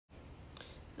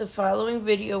The following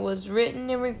video was written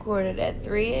and recorded at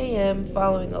 3 a.m.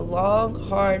 following a long,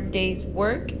 hard day's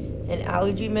work and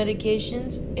allergy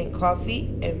medications and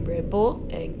coffee and Red Bull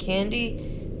and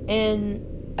candy,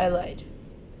 and I lied.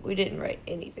 We didn't write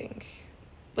anything.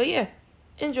 But yeah,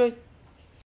 enjoy.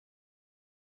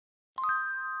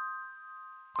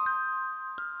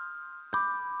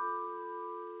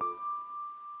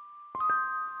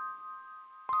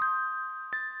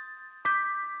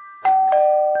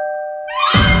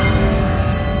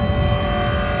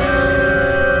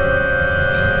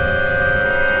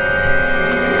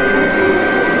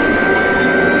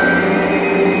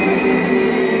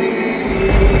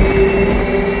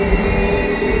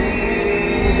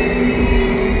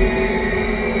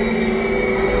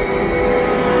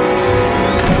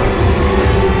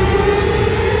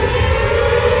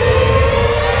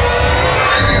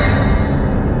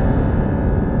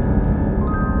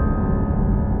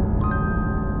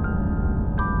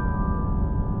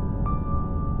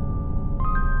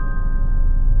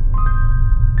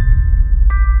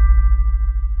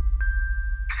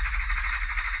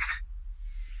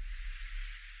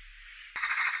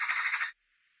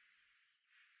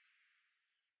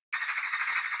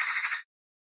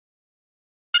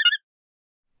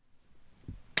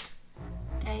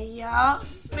 Hey y'all,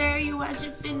 it's Mary. You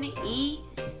watching Fina eat?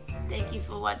 Thank you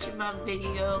for watching my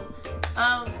video.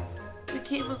 We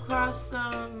came across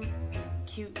some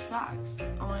cute socks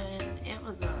on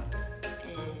Amazon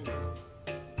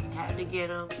and had to get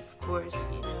them. Of course,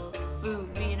 you know,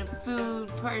 food, being a food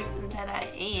person that I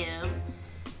am,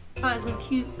 find some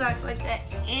cute socks like that.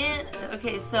 And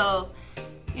okay, so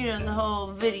you know, the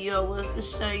whole video was to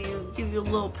show you, give you a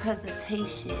little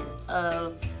presentation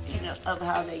of, you know, of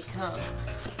how they come.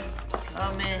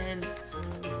 Come in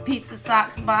pizza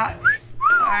socks box,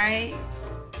 alright?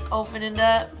 Open it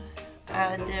up.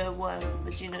 I did one,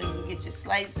 but you know, you get your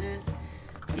slices,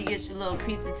 you get your little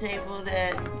pizza table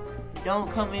that don't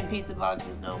come in pizza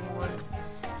boxes no more.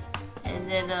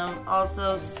 And then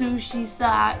also sushi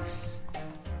socks,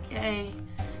 okay?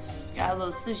 Got a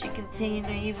little sushi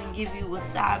container, even give you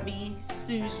wasabi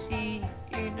sushi,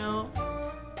 you know.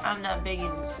 I'm not big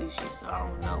into sushi, so I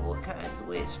don't know what kinds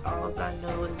which. All I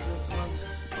know is this one's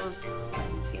supposed to,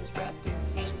 like, it's wrapped in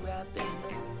seed wrap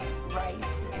and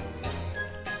rice. And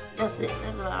that's it.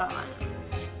 That's about all I know.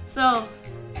 So,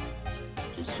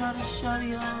 just trying to show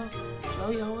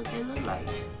y'all what they look like.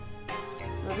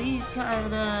 So these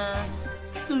kind of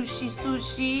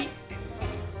sushi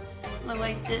look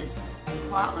like this. The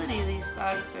quality of these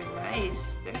socks are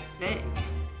nice. They're thick.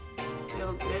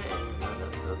 Feel good. You know,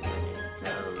 they feel good in the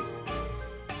toes.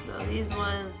 So these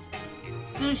ones,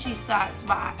 sushi socks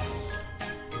box.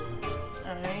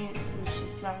 Alright, sushi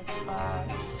socks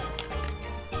box.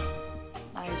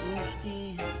 By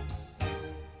Zooksy.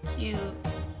 Cute.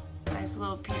 Nice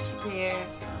little peachy pair.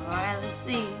 Alright, let's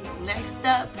see. Next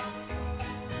up,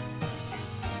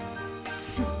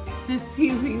 the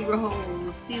seaweed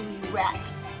rolls, seaweed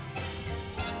wraps.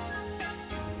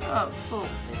 Oh, cool.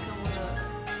 They come with a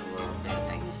little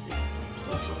magnetic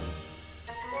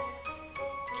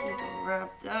keep them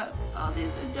wrapped up. Oh,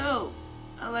 these are dope.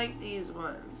 I like these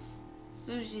ones.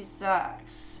 Sushi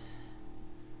socks.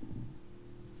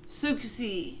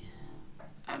 Zooksy.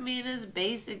 I mean, it's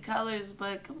basic colors,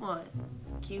 but come on.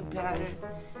 Cute pattern.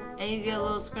 And you get a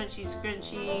little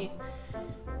scrunchy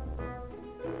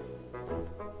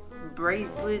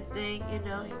bracelet thing, you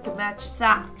know, you can match your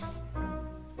socks.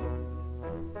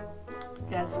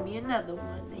 Got me another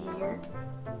one here.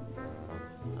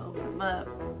 Open them up.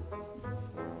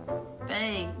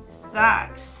 Bang,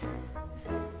 socks.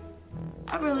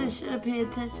 I really should have paid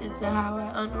attention to how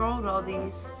I unrolled all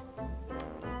these,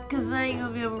 cause I ain't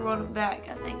gonna be able to roll them back.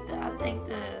 I think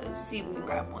the seaweed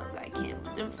wrap ones I can,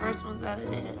 but them first ones out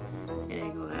of there, it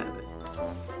ain't gonna happen.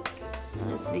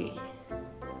 Let's see.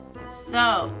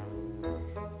 So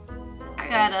I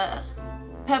got a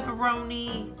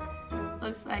pepperoni,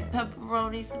 looks like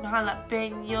pepperoni, some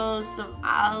jalapenos, some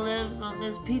olives on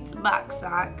this pizza box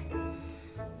sock.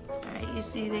 Alright, you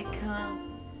see they come.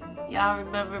 Y'all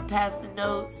remember passing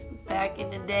notes back in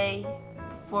the day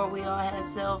before we all had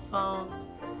cell phones?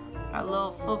 Our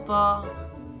little football.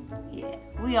 Yeah,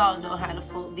 we all know how to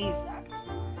fold these socks.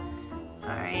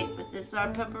 Alright, but this is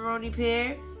our pepperoni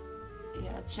pair. You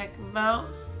gotta check them out.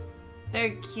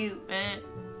 They're cute, man.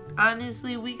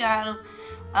 Honestly, we got them.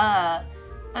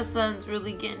 My son's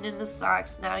really getting into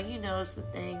socks now. You know, it's the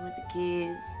thing with the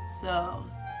kids. So,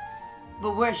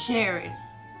 but we're sharing,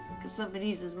 because some of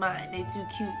these is mine. They too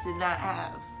cute to not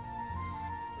have.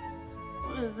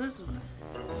 What is this one?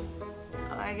 Oh,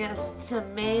 I guess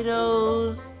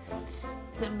tomatoes,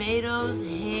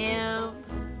 ham,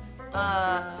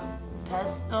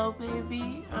 pesto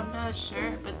maybe. I'm not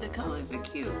sure, but the colors are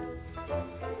cute.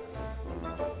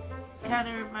 Kind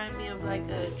of remind me of like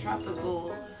a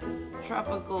tropical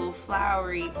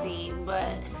flowery theme,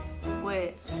 but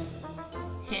with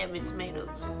ham and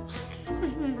tomatoes.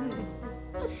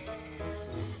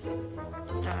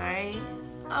 Alright.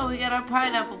 Oh, we got our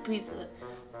pineapple pizza.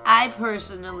 I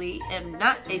personally am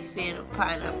not a fan of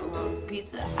pineapple on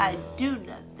pizza. I do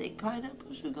not think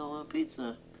pineapple should go on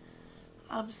pizza.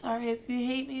 I'm sorry if you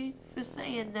hate me for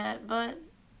saying that, but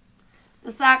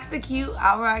the socks are cute.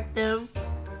 I'll rock them.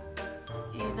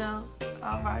 You know,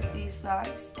 I'll rock these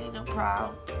socks. Ain't no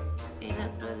problem. Ain't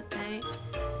nothing but a thing.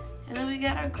 And then we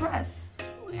got our crust.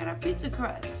 We got our pizza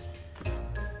crust.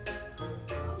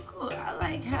 Oh, cool. I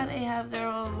like how they have their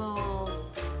own little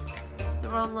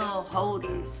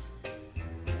holders.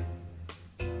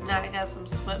 Now I got some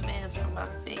sweatbands for my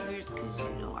fingers because you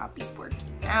know I'll be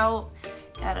working out.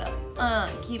 Gotta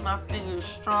keep my fingers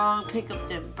strong. Pick up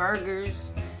them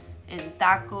burgers and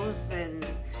tacos and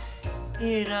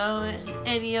you know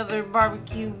any other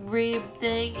barbecue rib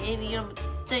thing, any other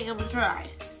thing I'm gonna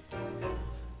try.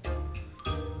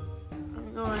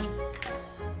 I'm going.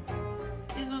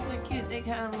 These ones are cute. They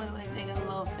kind of look like they got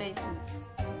little faces.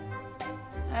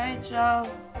 Alright, y'all.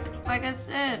 Like I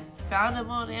said, found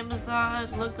them on Amazon.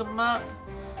 Look them up.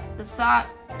 The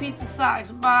pizza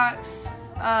socks box.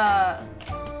 I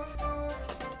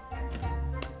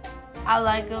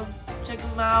like them. Check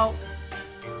them out.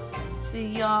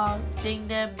 See y'all. Ding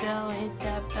that bell. Hit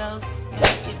that bell.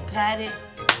 Smack it. Pat it.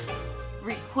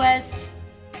 Requests.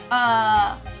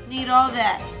 Need all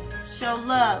that. Show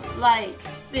love. Like.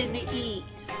 Finna eat.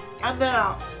 I'm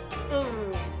out.